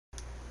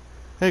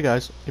Hey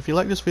guys, if you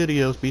like this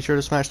video, be sure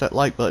to smash that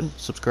like button,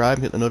 subscribe,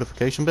 hit the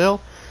notification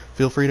bell.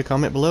 Feel free to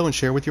comment below and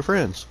share with your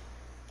friends.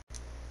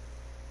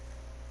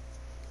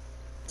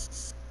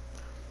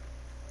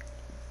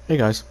 Hey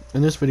guys,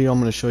 in this video I'm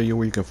going to show you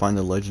where you can find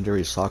the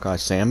legendary sockeye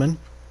salmon.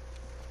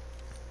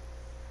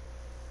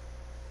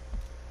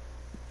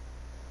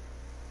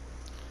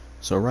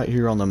 So right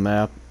here on the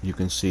map you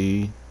can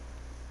see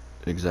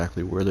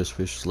exactly where this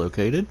fish is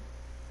located.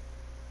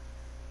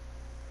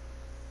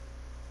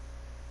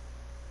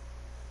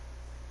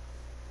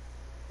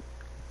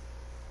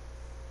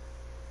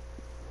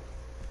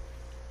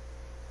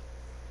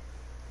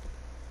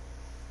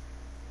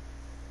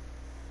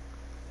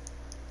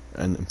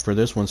 And for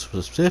this one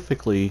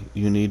specifically,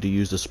 you need to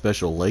use a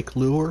special lake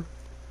lure.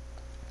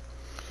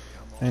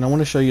 And I want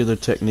to show you the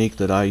technique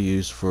that I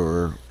use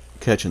for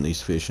catching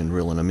these fish and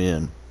reeling them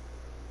in.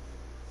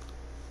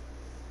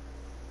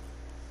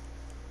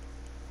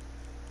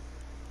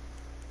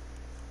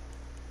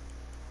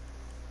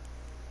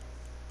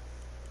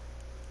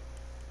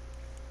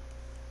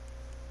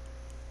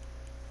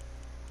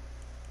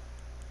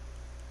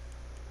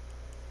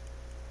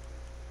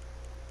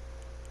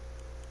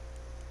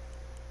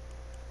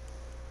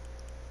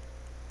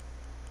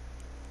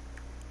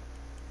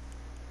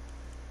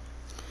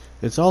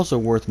 It's also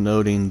worth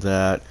noting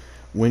that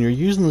when you're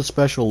using the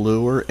special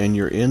lure and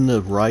you're in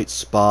the right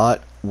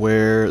spot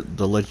where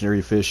the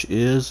legendary fish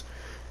is,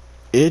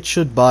 it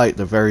should bite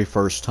the very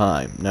first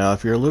time. Now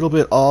if you're a little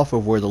bit off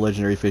of where the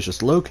legendary fish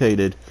is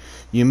located,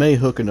 you may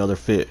hook another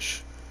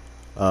fish.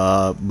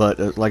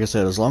 But like I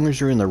said, as long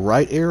as you're in the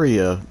right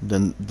area,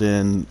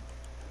 then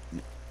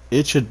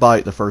it should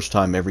bite the first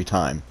time every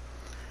time.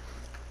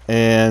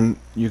 And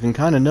you can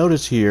kind of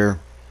notice here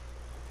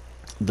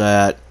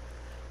that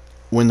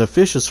when the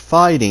fish is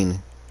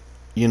fighting,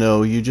 you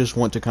know, you just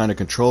want to kind of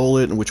control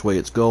it and which way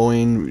it's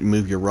going,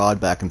 move your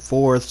rod back and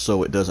forth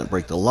so it doesn't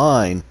break the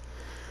line.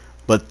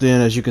 But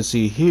then as you can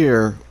see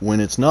here, when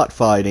it's not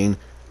fighting,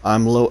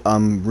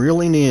 I'm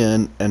reeling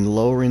in and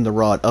lowering the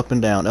rod up and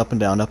down, up and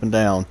down, up and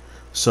down,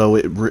 so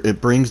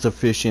it brings the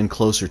fish in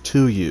closer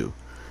to you.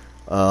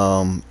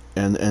 And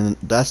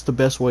that's the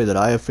best way that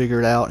I have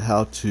figured out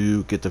how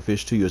to get the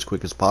fish to you as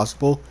quick as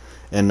possible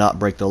and not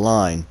break the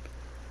line.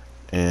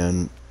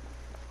 And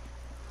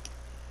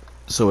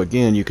so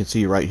again, you can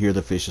see right here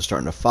the fish is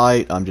starting to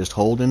fight. I'm just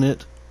holding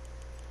it,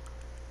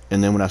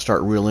 and then when I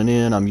start reeling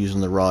in, I'm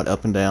using the rod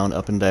up and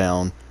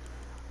down,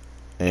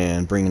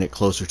 and bringing it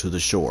closer to the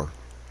shore.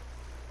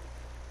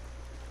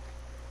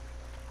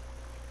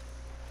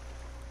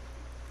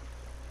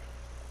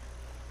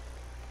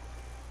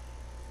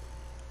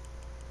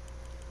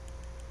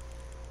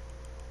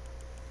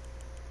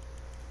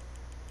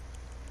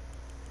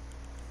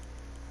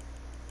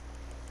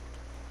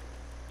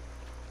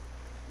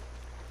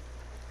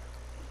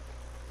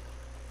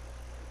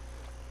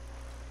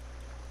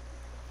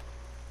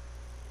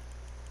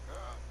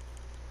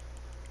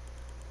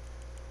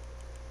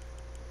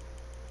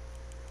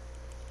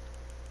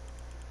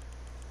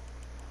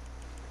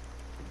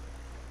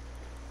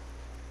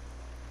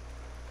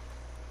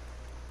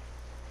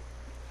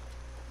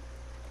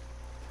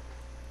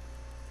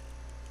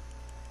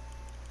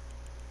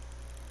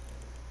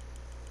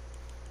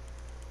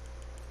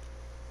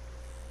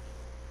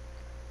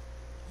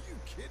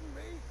 Kidding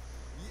me?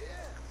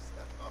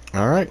 Yes.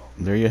 Alright,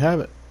 there you have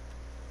it.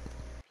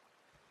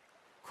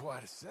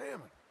 Quite a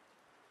salmon.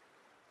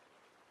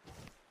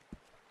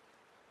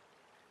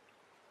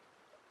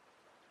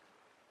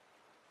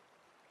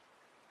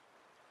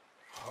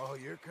 Oh,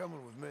 you're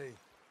coming with me.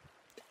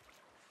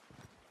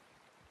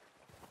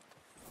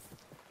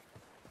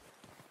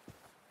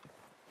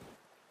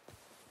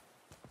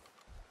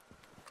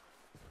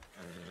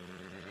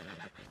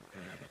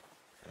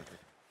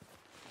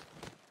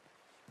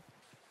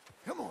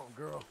 Come on,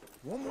 girl.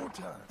 One more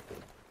time.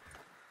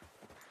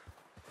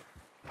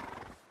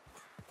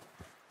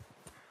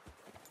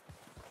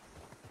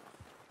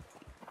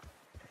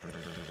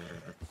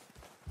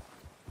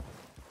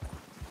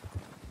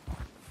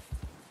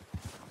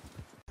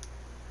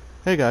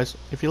 Hey guys,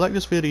 if you like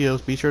this video,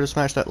 be sure to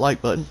smash that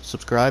like button,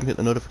 subscribe, hit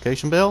the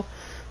notification bell.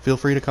 Feel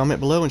free to comment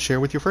below and share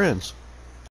with your friends.